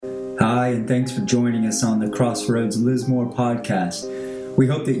Hi, and thanks for joining us on the Crossroads Lismore podcast. We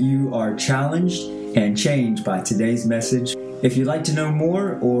hope that you are challenged and changed by today's message. If you'd like to know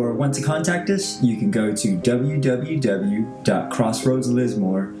more or want to contact us, you can go to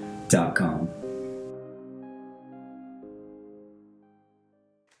www.crossroadslismore.com.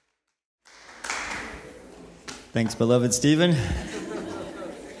 Thanks, beloved Stephen.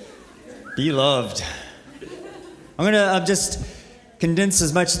 Be loved. I'm going to just condense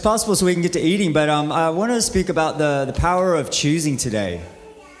as much as possible so we can get to eating, but I want to speak about the power of choosing today.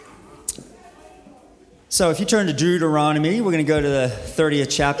 So if you turn to Deuteronomy, we're going to go to the 30th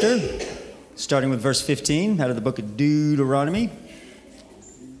chapter, starting with verse 15 out of the book of Deuteronomy.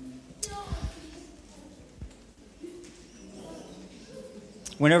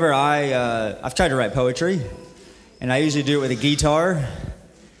 Whenever I've tried to write poetry, and I usually do it with a guitar,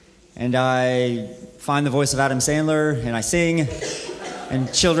 and I find the voice of Adam Sandler, and I sing,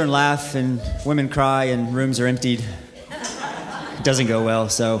 and children laugh, and women cry, and rooms are emptied. It doesn't go well,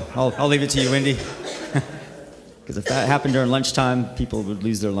 so I'll leave it to you, Wendy. Because if that happened during lunchtime, people would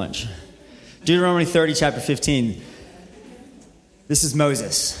lose their lunch. Deuteronomy 30, chapter 15. This is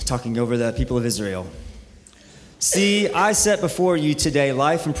Moses talking over the people of Israel. See, I set before you today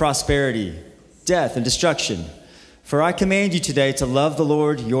life and prosperity, death and destruction. For I command you today to love the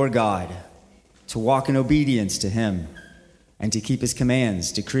Lord your God, to walk in obedience to him, and to keep his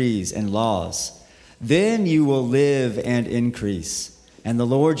commands, decrees, and laws. Then you will live and increase, and the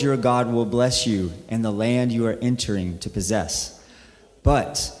Lord your God will bless you in the land you are entering to possess.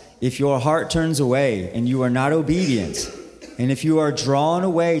 But if your heart turns away and you are not obedient, and if you are drawn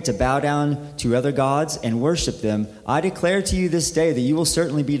away to bow down to other gods and worship them, I declare to you this day that you will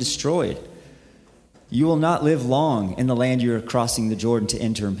certainly be destroyed. You will not live long in the land you are crossing the Jordan to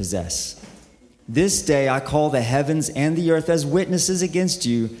enter and possess. This day I call the heavens and the earth as witnesses against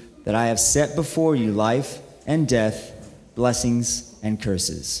you that I have set before you life and death, blessings and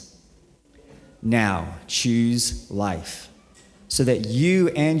curses. Now choose life, so that you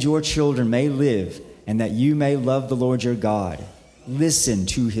and your children may live, and that you may love the Lord your God. Listen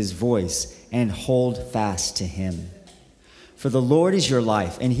to his voice and hold fast to him. For the Lord is your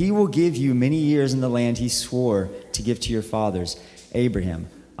life, and he will give you many years in the land he swore to give to your fathers, Abraham,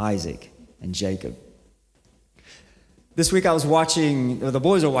 Isaac, and Jacob. This week I was the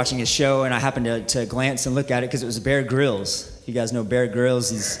boys were watching a show, and I happened to glance and look at it because it was Bear Grylls. You guys know Bear Grylls.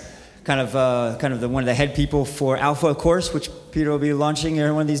 He's one of the head people for Alpha Course, which Peter will be launching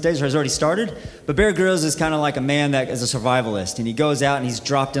here one of these days, or has already started. But Bear Grylls is kind of like a man that is a survivalist, and he goes out and he's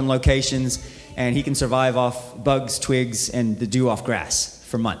dropped in locations, and he can survive off bugs, twigs, and the dew off grass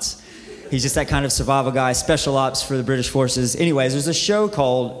for months. He's just that kind of survival guy, special ops for the British forces. Anyways, there's a show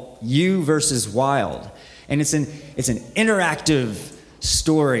called You versus Wild, and it's an interactive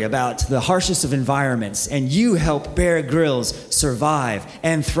story about the harshest of environments, and you help Bear Grylls survive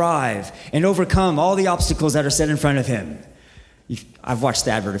and thrive and overcome all the obstacles that are set in front of him. I've watched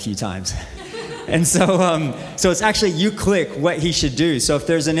the advert a few times. And so it's actually, you click what he should do. So if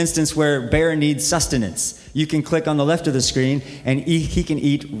there's an instance where Bear needs sustenance, you can click on the left of the screen and he can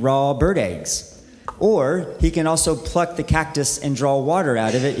eat raw bird eggs. Or he can also pluck the cactus and draw water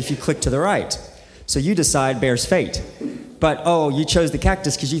out of it if you click to the right. So you decide Bear's fate. But, you chose the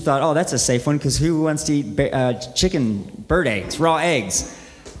cactus because you thought, that's a safe one, because who wants to eat chicken bird eggs, raw eggs?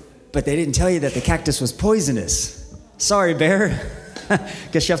 But they didn't tell you that the cactus was poisonous. Sorry, Bear.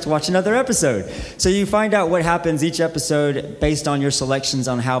 Guess you have to watch another episode. So you find out what happens each episode based on your selections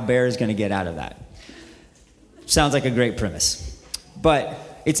on how Bear is going to get out of that. Sounds like a great premise. But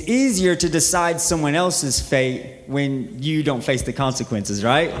it's easier to decide someone else's fate when you don't face the consequences,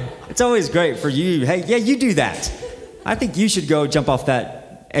 right? It's always great for you. Hey, yeah, you do that. I think you should go jump off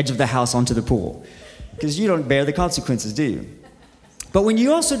that edge of the house onto the pool, because you don't bear the consequences, do you? But when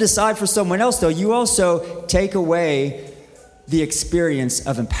you also decide for someone else, though, you also take away the experience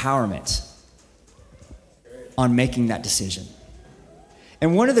of empowerment on making that decision.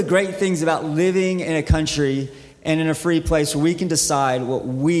 And one of the great things about living in a country and in a free place where we can decide what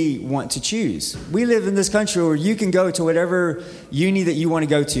we want to choose. We live in this country where you can go to whatever uni that you want to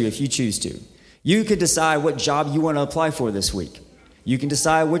go to if you choose to. You could decide what job you want to apply for this week. You can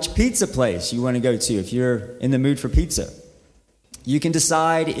decide which pizza place you want to go to if you're in the mood for pizza. You can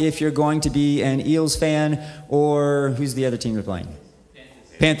decide if you're going to be an Eels fan, or who's the other team you're playing?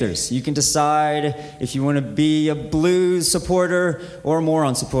 Panthers. You can decide if you want to be a Blues supporter or a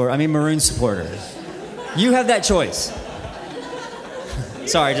Maroon supporter. You have that choice.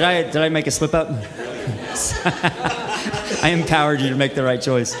 Sorry, did I make a slip up? I empowered you to make the right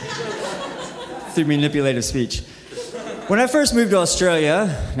choice through manipulative speech. When I first moved to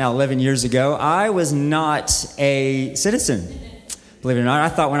Australia, now 11 years ago, I was not a citizen. Believe it or not, I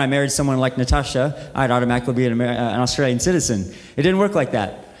thought when I married someone like Natasha, I'd automatically be an Australian citizen. It didn't work like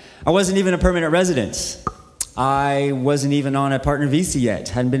that. I wasn't even a permanent resident. I wasn't even on a partner visa yet,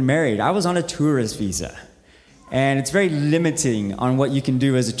 hadn't been married. I was on a tourist visa. And it's very limiting on what you can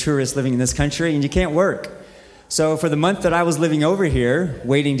do as a tourist living in this country, and you can't work. So for the month that I was living over here,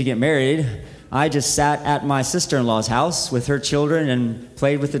 waiting to get married, I just sat at my sister-in-law's house with her children and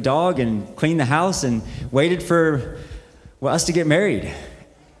played with the dog and cleaned the house and waited for us to get married.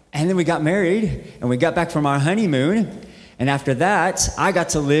 And then we got married and we got back from our honeymoon. And after that, I got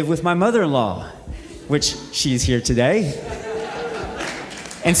to live with my mother-in-law, which she's here today.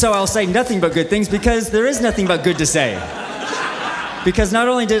 And so I'll say nothing but good things because there is nothing but good to say. Because not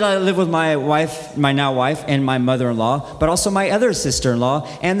only did I live with my wife, my now wife, and my mother-in-law, but also my other sister-in-law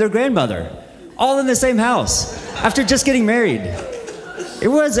and their grandmother, all in the same house after just getting married. It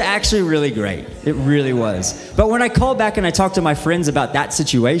was actually really great. It really was. But when I called back and I talked to my friends about that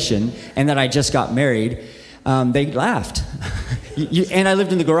situation and that I just got married, they laughed. And I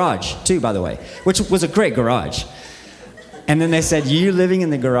lived in the garage too, by the way, which was a great garage. And then they said, you living in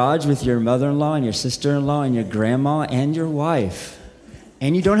the garage with your mother-in-law and your sister-in-law and your grandma and your wife,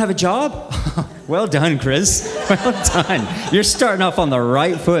 and you don't have a job? Well done, Chris. Well done. You're starting off on the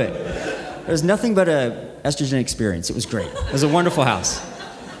right foot. It was nothing but a estrogen experience. It was great. It was a wonderful house.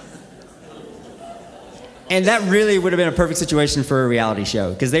 And that really would have been a perfect situation for a reality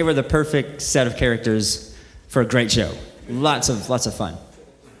show because they were the perfect set of characters for a great show. Lots of fun.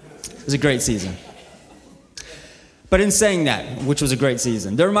 It was a great season. But in saying that, which was a great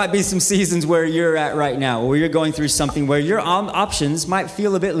season, there might be some seasons where you're at right now, where you're going through something where your options might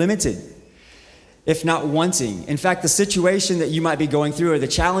feel a bit limited, if not wanting. In fact, the situation that you might be going through or the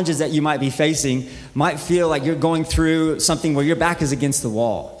challenges that you might be facing might feel like you're going through something where your back is against the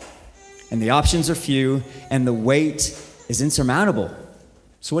wall. And the options are few and the weight is insurmountable.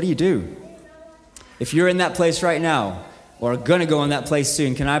 So what do? If you're in that place right now, or are going to go in that place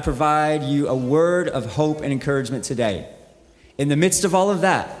soon, can I provide you a word of hope and encouragement today? In the midst of all of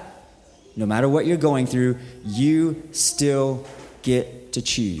that, no matter what you're going through, you still get to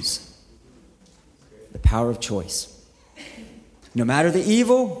choose. The power of choice. No matter the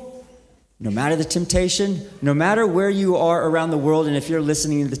evil, no matter the temptation, no matter where you are around the world, and if you're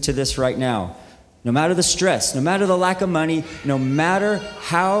listening to this right now, no matter the stress, no matter the lack of money, no matter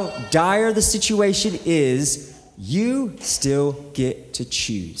how dire the situation is, you still get to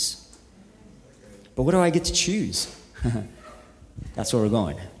choose. But what do I get to choose? That's where we're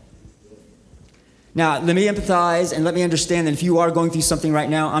going. Now, let me empathize and let me understand that if you are going through something right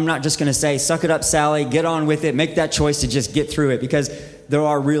now, I'm not just going to say, suck it up, Sally, get on with it, make that choice to just get through it, because there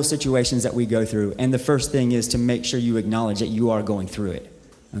are real situations that we go through. And the first thing is to make sure you acknowledge that you are going through it.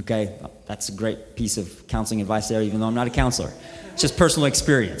 Okay? That's a great piece of counseling advice there, even though I'm not a counselor. It's just personal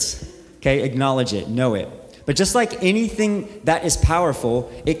experience. Okay? Acknowledge it. Know it. But just like anything that is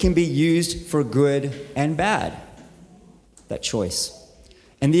powerful, it can be used for good and bad. That choice.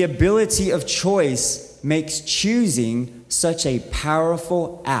 And the ability of choice makes choosing such a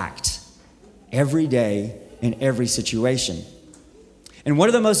powerful act every day in every situation. And one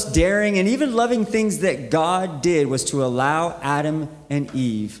of the most daring and even loving things that God did was to allow Adam and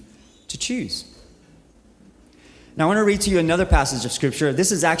Eve to choose. Now, I want to read to you another passage of Scripture.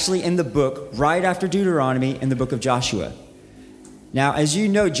 This is actually in the book right after Deuteronomy in the book of Joshua. Now, as you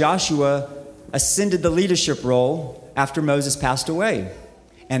know, Joshua ascended the leadership role after Moses passed away.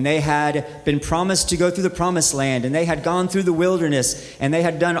 And they had been promised to go through the promised land, and they had gone through the wilderness, and they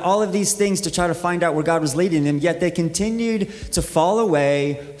had done all of these things to try to find out where God was leading them, yet they continued to fall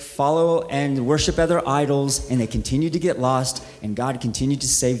away, follow and worship other idols, and they continued to get lost, and God continued to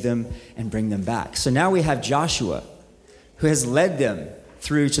save them and bring them back. So now we have Joshua, who has led them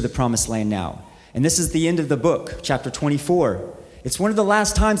through to the promised land now. And this is the end of the book, chapter 24. It's one of the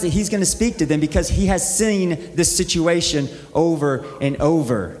last times that he's going to speak to them because he has seen this situation over and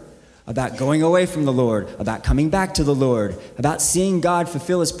over about going away from the Lord, about coming back to the Lord, about seeing God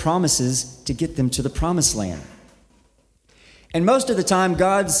fulfill his promises to get them to the promised land. And most of the time,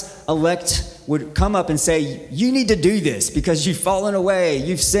 God's elect would come up and say, you need to do this because you've fallen away,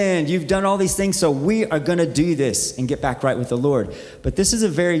 you've sinned, you've done all these things, so we are going to do this and get back right with the Lord. But this is a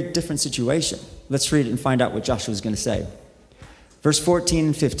very different situation. Let's read it and find out what Joshua is going to say. Verse 14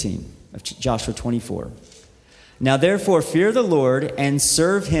 and 15 of Joshua 24. Now therefore fear the Lord and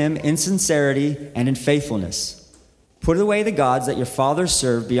serve him in sincerity and in faithfulness. Put away the gods that your fathers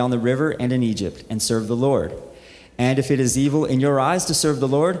served beyond the river and in Egypt, and serve the Lord. And if it is evil in your eyes to serve the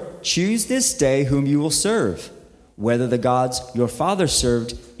Lord, choose this day whom you will serve, whether the gods your father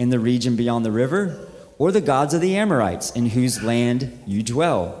served in the region beyond the river, or the gods of the Amorites in whose land you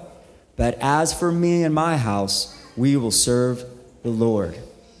dwell. But as for me and my house, we will serve the Lord.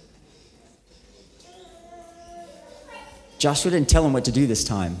 Joshua didn't tell him what to do this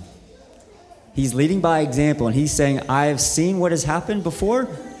time. He's leading by example, and he's saying, I have seen what has happened before,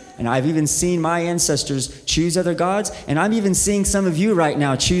 and I've even seen my ancestors choose other gods, and I'm even seeing some of you right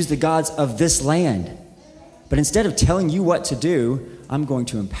now choose the gods of this land. But instead of telling you what to do, I'm going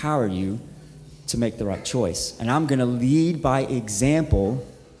to empower you to make the right choice. And I'm going to lead by example.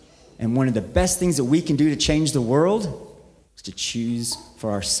 And one of the best things that we can do to change the world is to choose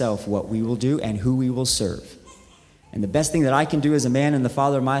for ourselves what we will do and who we will serve. And the best thing that I can do as a man and the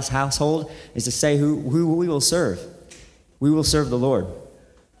father of my household is to say who we will serve. We will serve the Lord.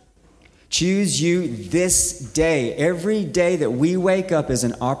 Choose you this day. Every day that we wake up is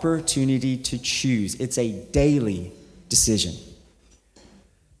an opportunity to choose. It's a daily decision.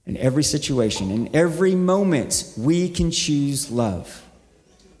 In every situation, in every moment, we can choose love.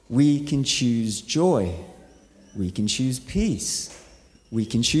 We can choose joy. We can choose peace. We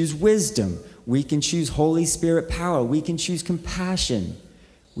can choose wisdom. We can choose Holy Spirit power. We can choose compassion.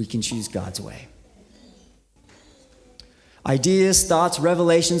 We can choose God's way. Ideas, thoughts,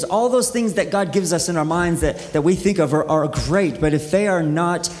 revelations, all those things that God gives us in our minds that we think of are great, but if they are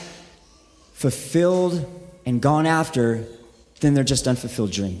not fulfilled and gone after, then they're just unfulfilled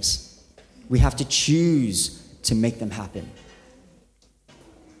dreams. We have to choose to make them happen.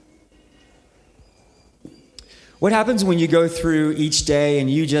 What happens when you go through each day and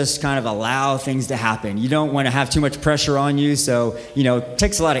you just kind of allow things to happen? You don't want to have too much pressure on you, so, it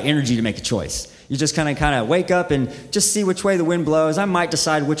takes a lot of energy to make a choice. You just kind of wake up and just see which way the wind blows. I might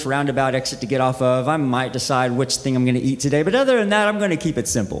decide which roundabout exit to get off of. I might decide which thing I'm going to eat today. But other than that, I'm going to keep it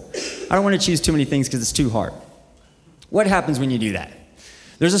simple. I don't want to choose too many things because it's too hard. What happens when you do that?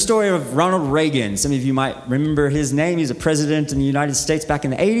 There's a story of Ronald Reagan. Some of you might remember his name. He was a president in the United States back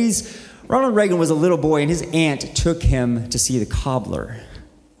in the 80s. Ronald Reagan was a little boy, and his aunt took him to see the cobbler.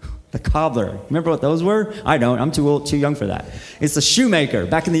 The cobbler. Remember what those were? I don't. I'm too young for that. It's the shoemaker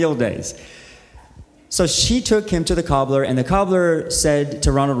back in the old days. So she took him to the cobbler, and the cobbler said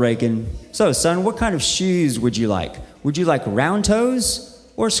to Ronald Reagan, "So, son, what kind of shoes would you like? Would you like round toes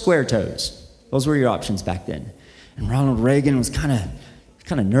or square toes?" Those were your options back then. And Ronald Reagan was kind of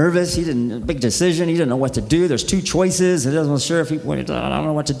nervous. He didn't, big decision. He didn't know what to do. There's two choices. He wasn't sure if he wanted, I don't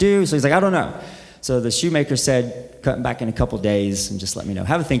know what to do. So he's like, I don't know. So the shoemaker said, come back in a couple days and just let me know.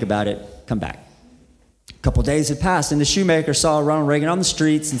 Have a think about it. Come back. A couple days had passed, and the shoemaker saw Ronald Reagan on the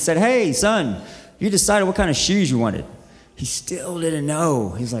streets and said, "Hey, son, you decided what kind of shoes you wanted." He still didn't know.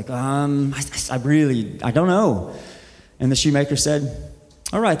 He's like, I don't know. And the shoemaker said,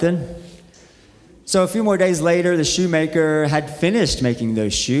 "All right then." So a few more days later, the shoemaker had finished making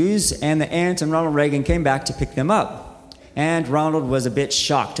those shoes, and the aunt and Ronald Reagan came back to pick them up. And Ronald was a bit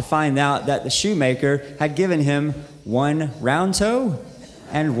shocked to find out that the shoemaker had given him one round toe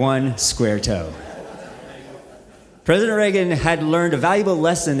and one square toe. President Reagan had learned a valuable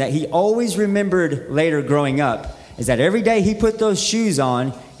lesson that he always remembered later growing up, is that every day he put those shoes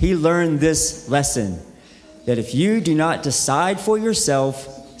on, he learned this lesson, that if you do not decide for yourself,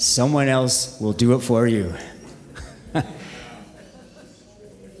 someone else will do it for you. And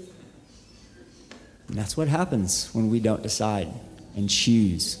that's what happens when we don't decide and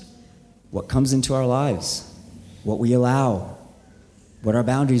choose what comes into our lives, what we allow, what our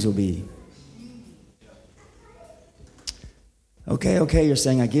boundaries will be. Okay, you're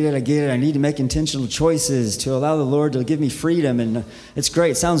saying, I get it. I need to make intentional choices to allow the Lord to give me freedom. And it's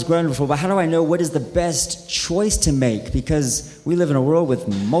great, sounds wonderful, but how do I know what is the best choice to make? Because we live in a world with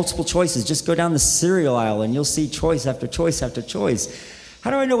multiple choices. Just go down the cereal aisle and you'll see choice after choice after choice.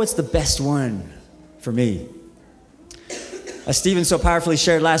 How do I know what's the best one for me? As Stephen so powerfully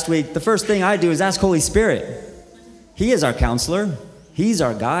shared last week, the first thing I do is ask Holy Spirit. He is our counselor. He's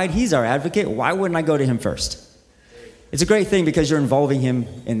our guide. He's our advocate. Why wouldn't I go to him first? It's a great thing because you're involving him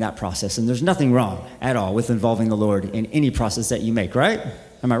in that process, and there's nothing wrong at all with involving the Lord in any process that you make, right?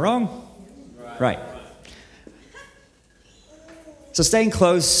 Am I wrong? Right. So staying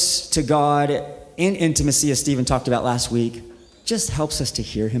close to God in intimacy, as Stephen talked about last week, just helps us to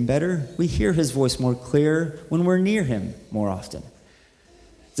hear him better. We hear his voice more clear when we're near him more often.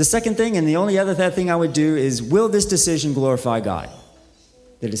 The second thing, and the only other thing I would do, is will this decision glorify God?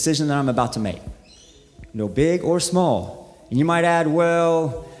 The decision that I'm about to make. No big or small. And you might add,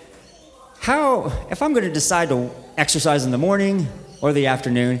 well, if I'm going to decide to exercise in the morning or the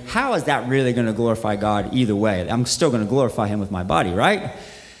afternoon, how is that really going to glorify God either way? I'm still going to glorify him with my body, right?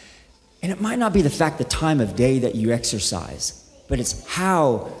 And it might not be the time of day that you exercise, but it's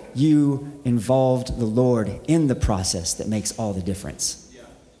how you involved the Lord in the process that makes all the difference.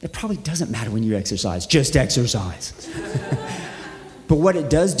 It probably doesn't matter when you exercise, just exercise. But what it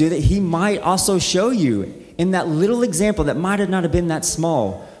does do, that he might also show you in that little example that might not have been that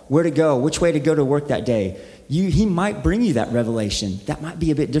small, where to go, which way to go to work that day. He might bring you that revelation. That might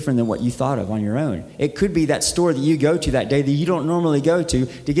be a bit different than what you thought of on your own. It could be that store that you go to that day that you don't normally go to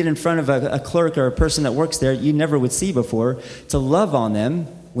get in front of a clerk or a person that works there you never would see before, to love on them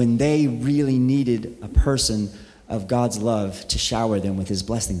when they really needed a person of God's love to shower them with his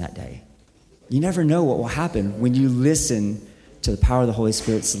blessing that day. You never know what will happen when you listen to the power of the Holy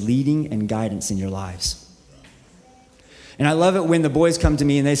Spirit's leading and guidance in your lives. And I love it when the boys come to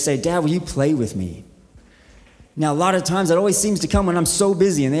me and they say, "Dad, will you play with me?" Now, a lot of times it always seems to come when I'm so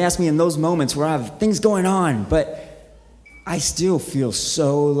busy, and they ask me in those moments where I have things going on, but I still feel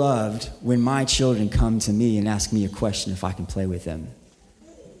so loved when my children come to me and ask me a question if I can play with them.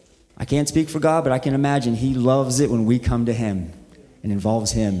 I can't speak for God, but I can imagine he loves it when we come to him and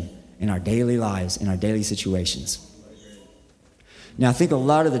involves him in our daily lives, in our daily situations. Now, I think a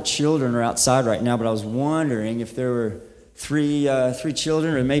lot of the children are outside right now, but I was wondering if there were three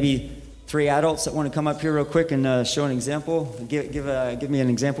children or maybe 3 adults that want to come up here real quick and show an example. Give me an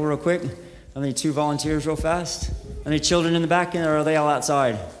example real quick. I need 2 volunteers real fast. Any children in the back, or are they all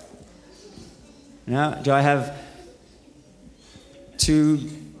outside? No? Do I have 2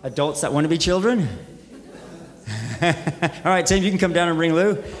 adults that want to be children? All right, Tim, you can come down and bring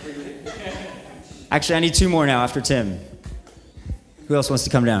Lou. Actually, I need 2 more now after Tim. Who else wants to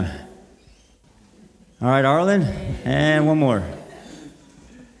come down? All right, Arlen, and 1 more.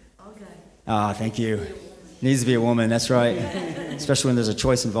 Ah, thank you. Needs to be a woman, that's right. Especially when there's a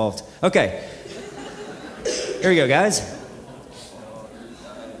choice involved. Okay. Here we go, guys.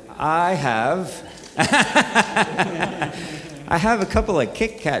 I have a couple of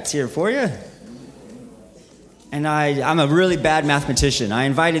Kit Kats here for you. And I'm a really bad mathematician. I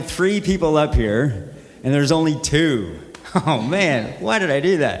invited 3 people up here, and there's only 2. Oh, man, why did I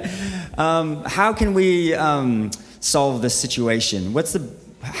do that? How can we solve this situation?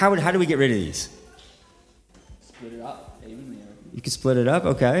 How do we get rid of these? Split it up. You can split it up,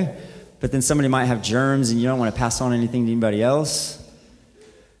 okay. But then somebody might have germs and you don't want to pass on anything to anybody else.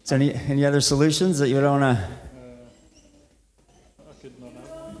 Is there any other solutions that you don't want to? I could not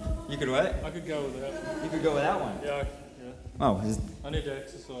have. You could what? I could go with that. You could go with that one. Yeah. Oh. I need to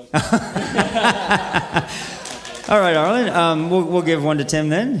exercise. All right, Arlen. We'll give 1 to Tim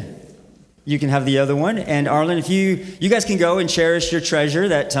then. You can have the other one. And Arlen, if you guys can go and cherish your treasure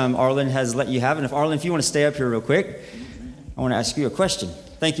that Arlen has let you have. And Arlen, if you want to stay up here real quick, I want to ask you a question.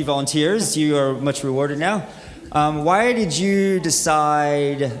 Thank you, volunteers. You are much rewarded now. Why did you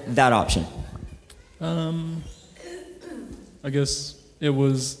decide that option? I guess it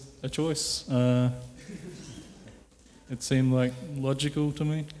was a choice. It seemed like logical to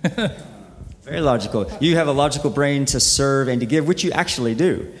me. Very logical. You have a logical brain to serve and to give, which you actually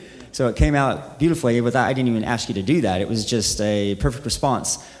do. So it came out beautifully. I didn't even ask you to do that. It was just a perfect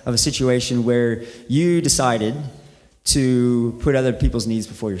response of a situation where you decided to put other people's needs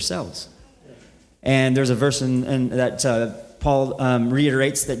before yourselves. And there's a verse in that Paul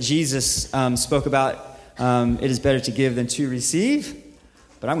reiterates that Jesus spoke about, it is better to give than to receive.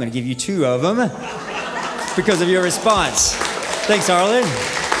 But I'm going to give you 2 of them because of your response. Thanks, Arlen.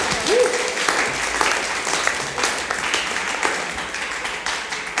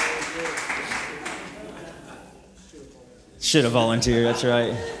 Should have volunteered, that's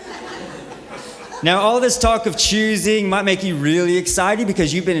right. Now, all this talk of choosing might make you really excited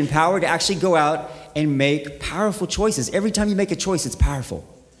because you've been empowered to actually go out and make powerful choices. Every time you make a choice, it's powerful.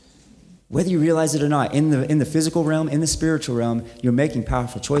 Whether you realize it or not, in the physical realm, in the spiritual realm, you're making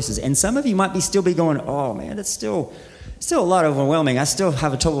powerful choices. And some of you might still be going, "Oh man, that's still a lot overwhelming. I still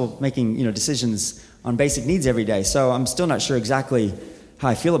have a trouble making decisions on basic needs every day. So I'm still not sure exactly how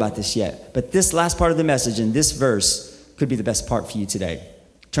I feel about this yet." But this last part of the message in this verse could be the best part for you today.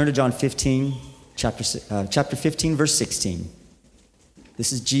 Turn to John 15, chapter 15, verse 16.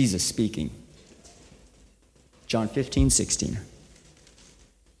 This is Jesus speaking. John 15, 16.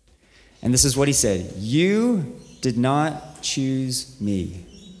 And this is what he said. "You did not choose me,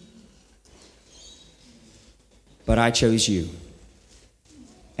 but I chose you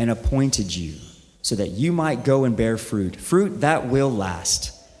and appointed you so that you might go and bear fruit that will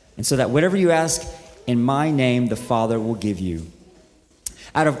last. And so that whatever you ask in my name, the Father will give you."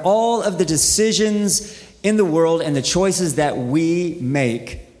 Out of all of the decisions in the world and the choices that we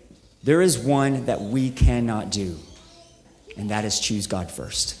make, there is one that we cannot do, and that is choose God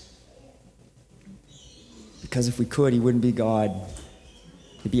first. Because if we could, he wouldn't be God.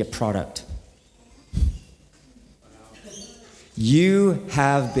 He'd be a product. You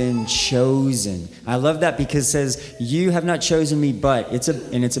have been chosen. I love that because it says, you have not chosen me, but, it's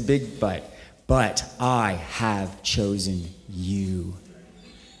a big but I have chosen you.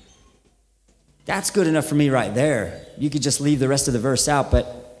 That's good enough for me right there. You could just leave the rest of the verse out,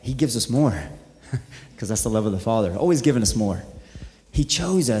 but he gives us more because that's the love of the Father, always giving us more. He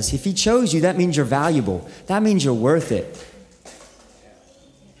chose us. If he chose you, that means you're valuable. That means you're worth it.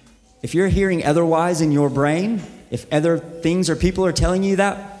 If you're hearing otherwise in your brain, if other things or people are telling you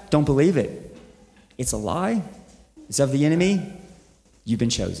that, don't believe it. It's a lie. It's of the enemy. You've been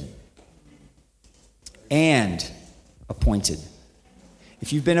chosen and appointed.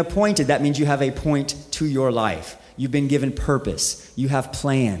 If you've been appointed, that means you have a point to your life. You've been given purpose. You have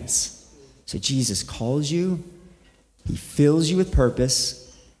plans. So Jesus calls you, he fills you with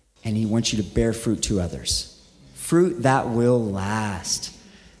purpose, and he wants you to bear fruit to others. Fruit that will last.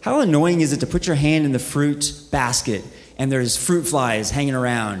 How annoying is it to put your hand in the fruit basket and there's fruit flies hanging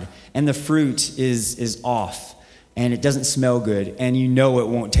around and the fruit is off and it doesn't smell good and you know it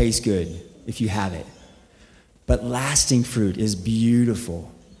won't taste good if you have it. But lasting fruit is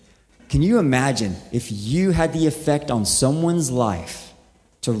beautiful. Can you imagine if you had the effect on someone's life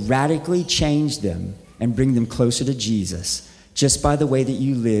to radically change them and bring them closer to Jesus just by the way that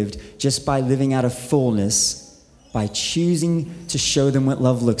you lived, just by living out of fullness, by choosing to show them what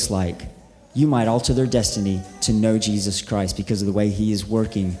love looks like? You might alter their destiny to know Jesus Christ because of the way he is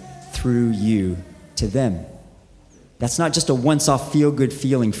working through you to them. That's not just a once-off feel-good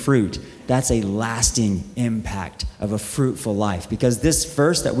feeling fruit. That's a lasting impact of a fruitful life. Because this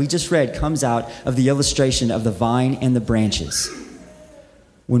verse that we just read comes out of the illustration of the vine and the branches.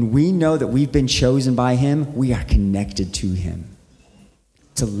 When we know that we've been chosen by him, we are connected to him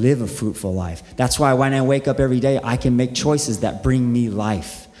to live a fruitful life. That's why when I wake up every day, I can make choices that bring me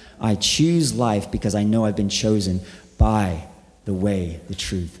life. I choose life because I know I've been chosen by the way, the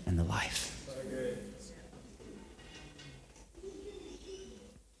truth, and the life.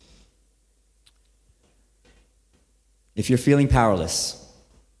 If you're feeling powerless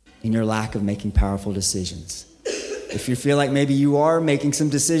in your lack of making powerful decisions, if you feel like maybe you are making some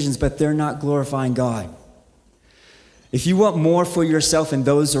decisions, but they're not glorifying God, if you want more for yourself and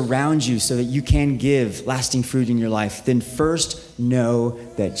those around you so that you can give lasting fruit in your life, then first know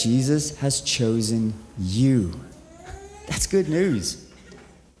that Jesus has chosen you. That's good news.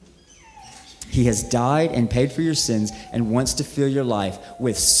 He has died and paid for your sins and wants to fill your life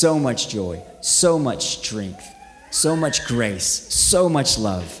with so much joy, so much strength, so much grace, so much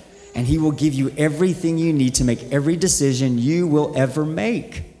love. And he will give you everything you need to make every decision you will ever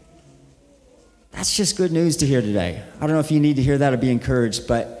make. That's just good news to hear today. I don't know if you need to hear that or be encouraged,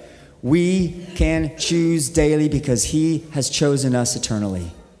 but we can choose daily because he has chosen us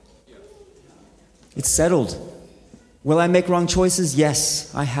eternally. It's settled. Will I make wrong choices?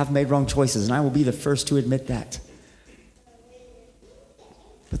 Yes, I have made wrong choices, and I will be the first to admit that.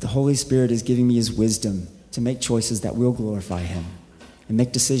 But the Holy Spirit is giving me his wisdom to make choices that will glorify him and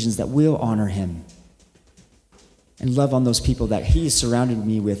make decisions that will honor him and love on those people that he has surrounded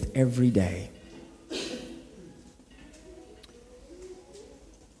me with every day.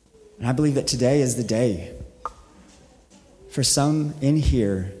 And I believe that today is the day for some in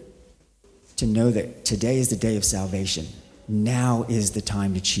here to know that today is the day of salvation. Now is the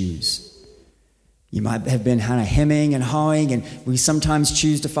time to choose. You might have been kind of hemming and hawing, and we sometimes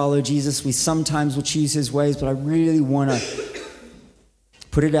choose to follow Jesus. We sometimes will choose his ways, but I really want to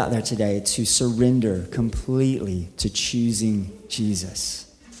put it out there today to surrender completely to choosing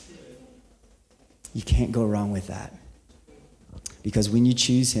Jesus. You can't go wrong with that. Because when you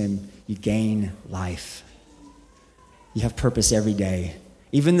choose him, you gain life. You have purpose every day.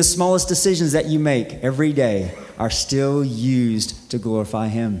 Even the smallest decisions that you make every day are still used to glorify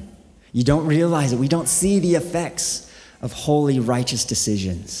him. You don't realize it. We don't see the effects of holy, righteous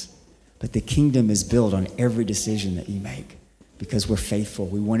decisions. But the kingdom is built on every decision that you make because we're faithful.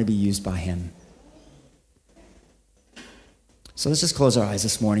 We want to be used by him. So let's just close our eyes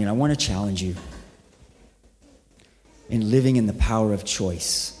this morning, and I want to challenge you in living in the power of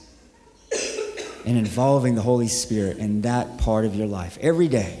choice and involving the Holy Spirit in that part of your life every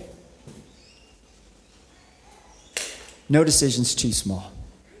day. No decision's too small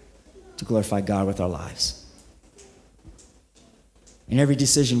to glorify God with our lives. And every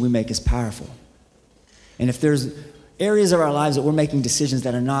decision we make is powerful. And if there's areas of our lives that we're making decisions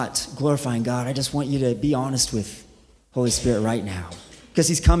that are not glorifying God, I just want you to be honest with Holy Spirit right now. Because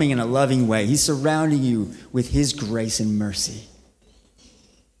he's coming in a loving way. He's surrounding you with his grace and mercy.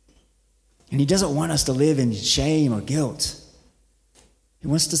 And he doesn't want us to live in shame or guilt. He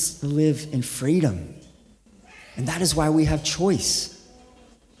wants us to live in freedom. And that is why we have choice.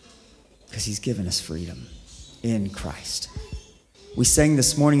 Because he's given us freedom in Christ. We sang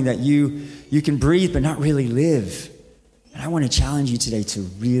this morning that you can breathe but not really live. And I want to challenge you today to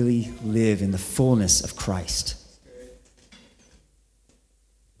really live in the fullness of Christ.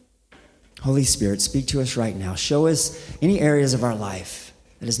 Holy Spirit, speak to us right now. Show us any areas of our life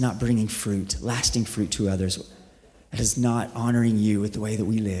that is not bringing fruit, lasting fruit to others, that is not honoring you with the way that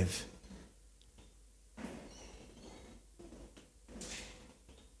we live.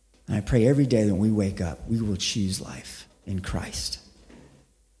 And I pray every day that when we wake up, we will choose life in Christ.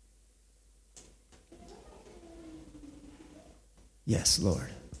 Yes,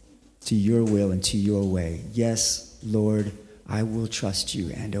 Lord, to your will and to your way. Yes, Lord, I will trust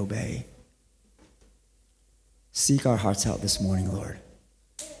you and obey. Seek our hearts out this morning, Lord.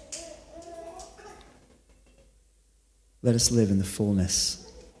 Let us live in the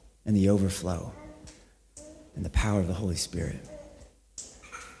fullness and the overflow and the power of the Holy Spirit.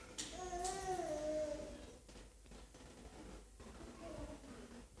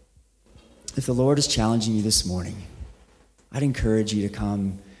 If the Lord is challenging you this morning, I'd encourage you to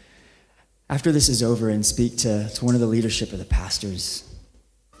come after this is over and speak to one of the leadership of the pastors.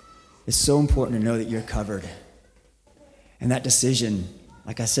 It's so important to know that you're covered. And that decision,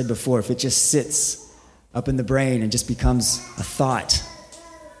 like I said before, if it just sits up in the brain and just becomes a thought,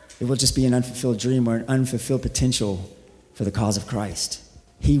 it will just be an unfulfilled dream or an unfulfilled potential for the cause of Christ.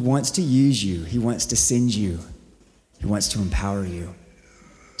 He wants to use you. He wants to send you. He wants to empower you.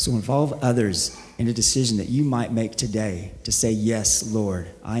 So involve others in a decision that you might make today to say, yes, Lord,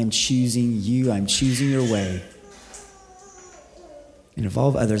 I am choosing you. I'm choosing your way. And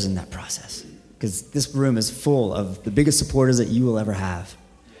involve others in that process. Because this room is full of the biggest supporters that you will ever have,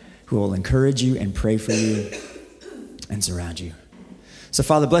 who will encourage you and pray for you and surround you. So,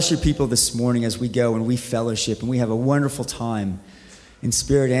 Father, bless your people this morning as we go and we fellowship and we have a wonderful time in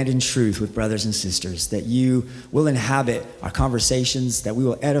spirit and in truth with brothers and sisters, that you will inhabit our conversations, that we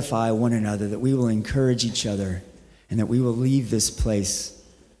will edify one another, that we will encourage each other, and that we will leave this place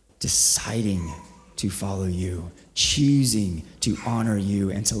deciding to follow you, choosing to honor you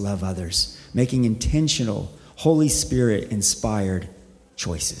and to love others, making intentional, Holy Spirit-inspired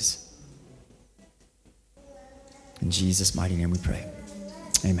choices. In Jesus' mighty name we pray.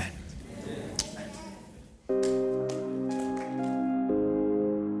 Amen.